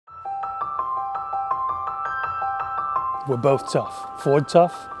We're both tough. Ford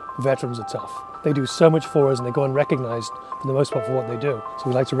tough, veterans are tough. They do so much for us and they go unrecognized for the most part for what they do. So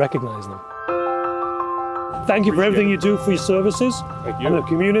we like to recognize them. Thank you for everything you do for your services and the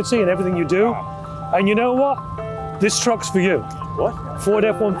community and everything you do. And you know what? This truck's for you. What? Ford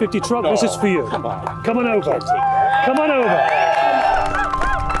F-150 truck, this is for you. Come on. Come on over. Come on over.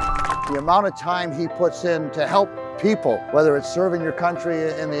 The amount of time he puts in to help people, whether it's serving your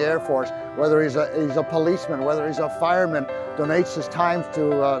country in the Air Force, whether he's a policeman, whether he's a fireman, donates his time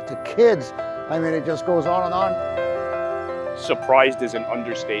to kids. I mean, it just goes on and on. Surprised is an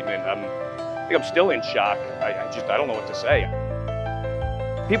understatement. I think I'm still in shock. I don't know what to say.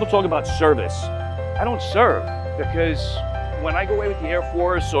 People talk about service. I don't serve because when I go away with the Air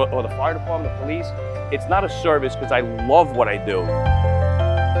Force or the fire department, the police, it's not a service because I love what I do.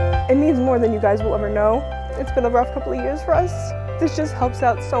 It means more than you guys will ever know. It's been a rough couple of years for us. This just helps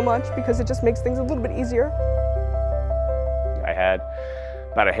out so much because it just makes things a little bit easier. I had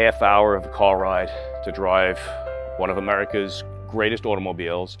about a half hour of a car ride to drive one of America's greatest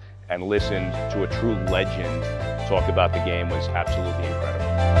automobiles and listened to a true legend talk about the game. Was absolutely incredible.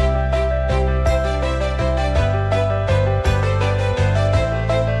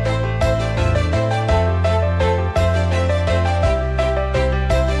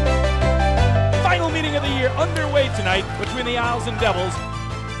 Underway tonight between the Isles and Devils.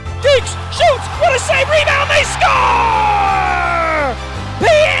 Deeks shoots! What a save! Rebound! They score!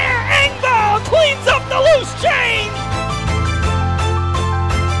 Pierre Engvall cleans up the loose change!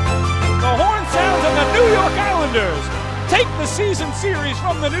 The horn sounds and the New York Islanders take the season series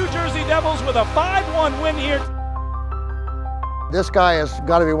from the New Jersey Devils with a 5-1 win here. This guy has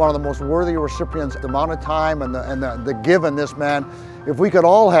got to be one of the most worthy recipients. The amount of time and the give in this man. If we could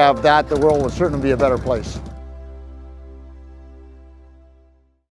all have that, the world would certainly be a better place.